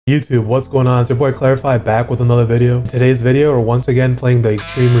YouTube, what's going on? It's your boy Clarify back with another video. In today's video, we're once again playing the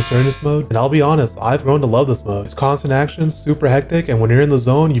Extreme Resurgence mode, and I'll be honest, I've grown to love this mode. It's constant action, super hectic, and when you're in the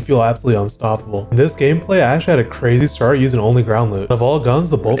zone, you feel absolutely unstoppable. In this gameplay, I actually had a crazy start using only ground loot. Of all guns,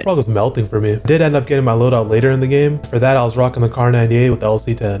 the Bullfrog was melting for me. I did end up getting my loadout later in the game. For that, I was rocking the Kar 98 with the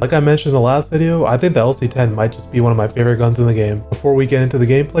LC10. Like I mentioned in the last video, I think the LC10 might just be one of my favorite guns in the game. Before we get into the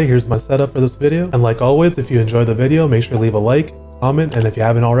gameplay, here's my setup for this video, and like always, if you enjoyed the video, make sure to leave a like, comment, and if you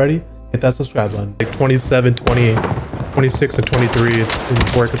haven't already, hit that subscribe button. Like 27, 20, 26, and 23 in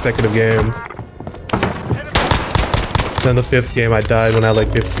 4 consecutive games. Then the 5th game I died when I had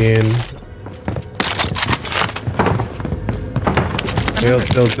like 15.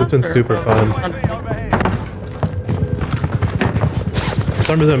 It's been super fun. For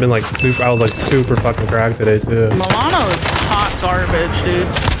some reason I've been like I was like super fucking cracked today too. Milano is hot garbage, dude.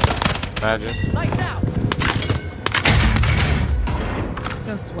 Imagine. Lights out.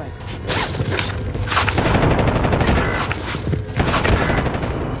 No sweat.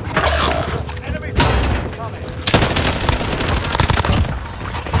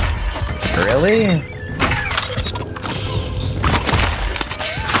 Really?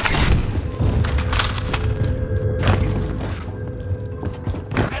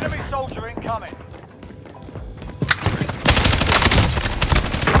 Enemy soldier incoming.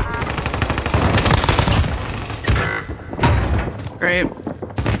 Great.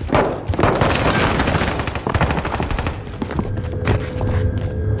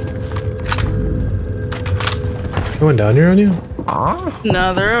 Going down here on you?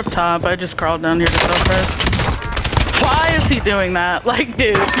 No, they're up top. I just crawled down here to go first. Why is he doing that? Like,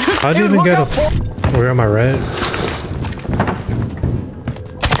 dude. How'd you even get a... Where am I right?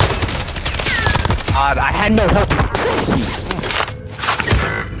 God, I had no help.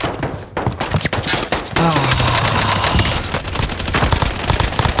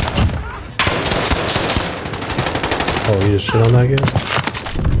 Oh, you just shit on that game?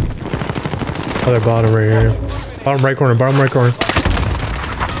 Other bottom right here. Bottom right corner, bottom right corner.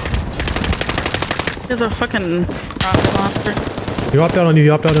 There's a fucking rocket launcher. He hopped out on you, he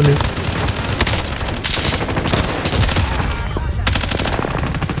hopped out on you.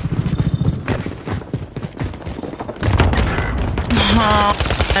 Oh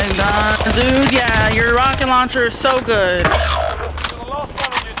my god, dude, yeah, your rocket launcher is so good.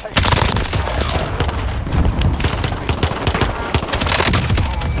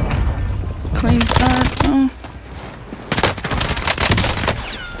 Clean start, oh.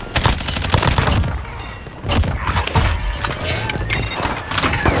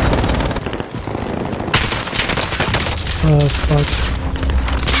 Oh, fuck.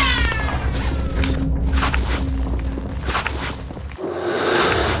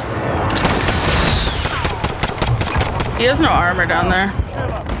 He has no armor down there.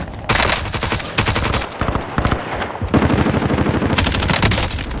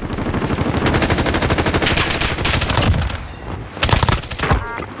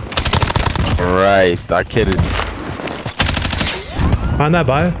 Christ, that kid is... Behind that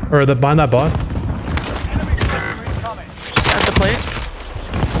buy, or behind that box. At the plate.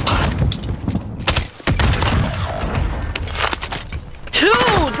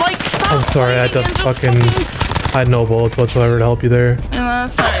 Dude, like, stop. I'm sorry, I had to fucking... I had no bullets whatsoever to help you there. Yeah,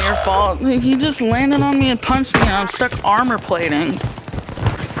 that's not your fault. Like, he just landed on me and punched me and I'm stuck armor plating.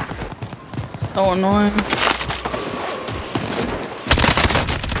 So annoying.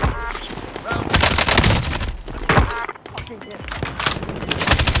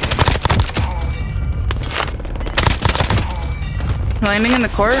 Landing in the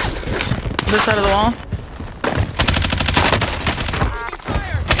court? This side of the wall?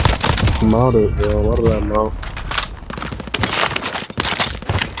 I'm out of it, bro. What did I know?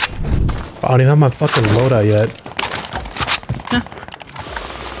 I don't even have my fucking loadout yet.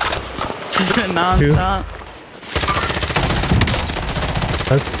 Just been non-stop.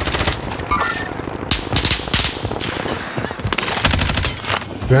 That's...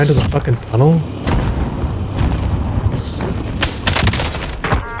 You ran to the fucking tunnel?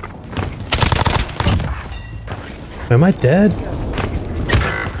 Am I dead?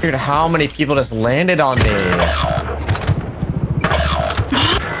 Dude, how many people just landed on me?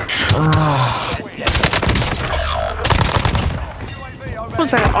 What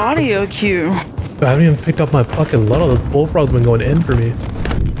was that audio cue? I haven't even picked up my fucking loadout. This Bullfrog's been going in for me.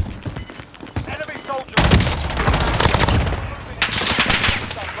 Enemy soldier.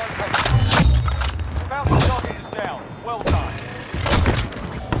 Bounty target is down. Well done.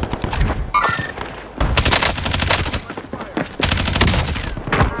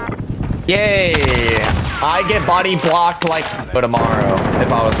 Yay! I get body blocked like tomorrow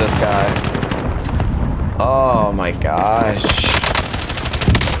if I was this guy. Oh my gosh.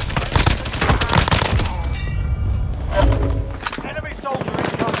 Enemy soldier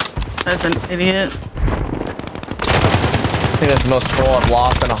incoming. That's an idiot. I think that's the most troll I've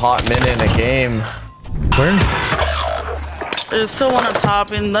lost in a hot minute in a game. Where? There's still one up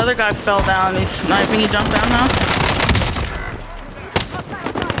top, and the other guy fell down. He's sniping. He jumped down now.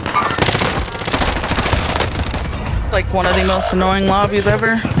 Like one of the most annoying lobbies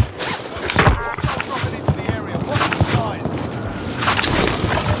ever. Dropping into the area. Watch the skies.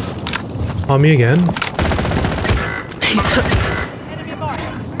 On me again? He took.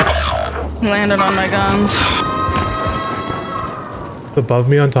 Landed on my guns. Above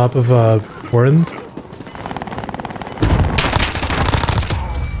me on top of Wardens.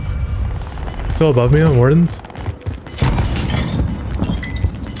 Still above me on Wardens.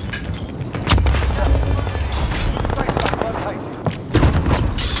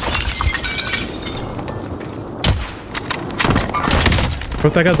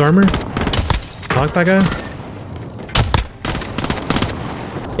 Broke that guy's armor. Knocked that guy.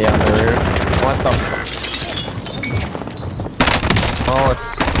 Yeah, on the roof. What the Oh,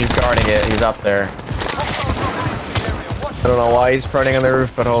 he's guarding it. He's up there. I don't know why he's running on the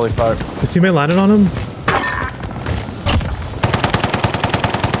roof, but holy fuck. His teammate landed on him.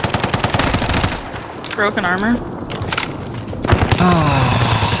 Broken armor.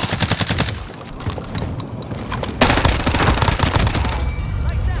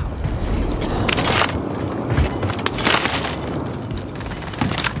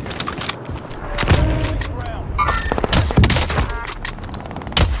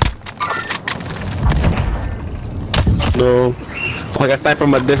 No. I got sniped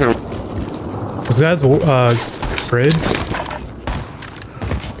from a different. This guy's grid.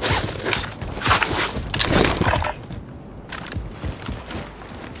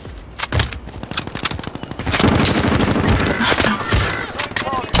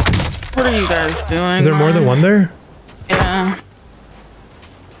 What are you guys doing? Is there more than one there? Yeah.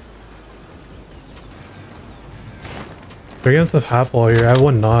 They're against the half wall here. I have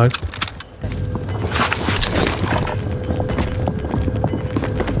one knock.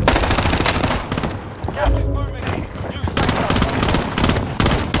 Gas is moving in. New safe zone.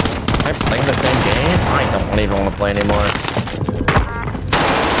 Am I playing the same game? I don't even want to play anymore.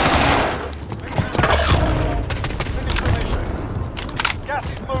 Finish the mission. Gas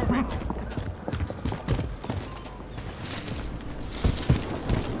is moving.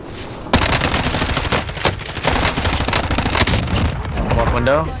 Left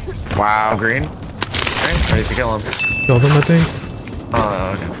window. Wow, green. Okay, ready to kill him. Killed him, I think.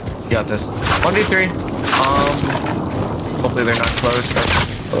 Oh, okay. You got this. 1v3. Hopefully they're not close.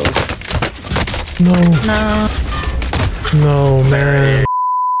 No. No. No, man.